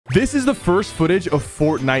This is the first footage of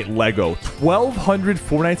Fortnite Lego. 1,200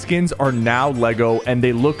 Fortnite skins are now Lego, and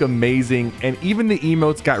they look amazing, and even the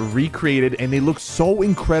emotes got recreated, and they look so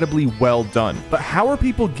incredibly well done. But how are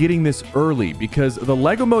people getting this early? Because the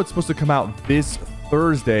Lego mode is supposed to come out this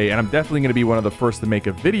Thursday, and I'm definitely going to be one of the first to make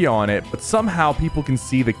a video on it, but somehow people can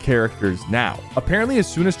see the characters now. Apparently,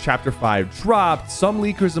 as soon as Chapter 5 dropped, some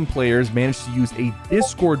leakers and players managed to use a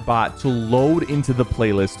Discord bot to load into the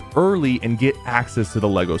playlist early and get access to the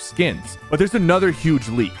Lego skins. But there's another huge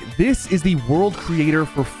leak. This is the world creator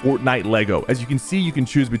for Fortnite Lego. As you can see, you can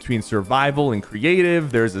choose between survival and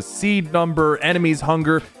creative. There's a seed number, enemies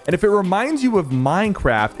hunger, and if it reminds you of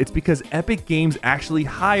Minecraft, it's because Epic Games actually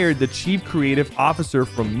hired the chief creative officer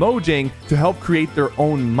from Mojang to help create their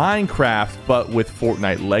own Minecraft, but with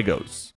Fortnite Legos.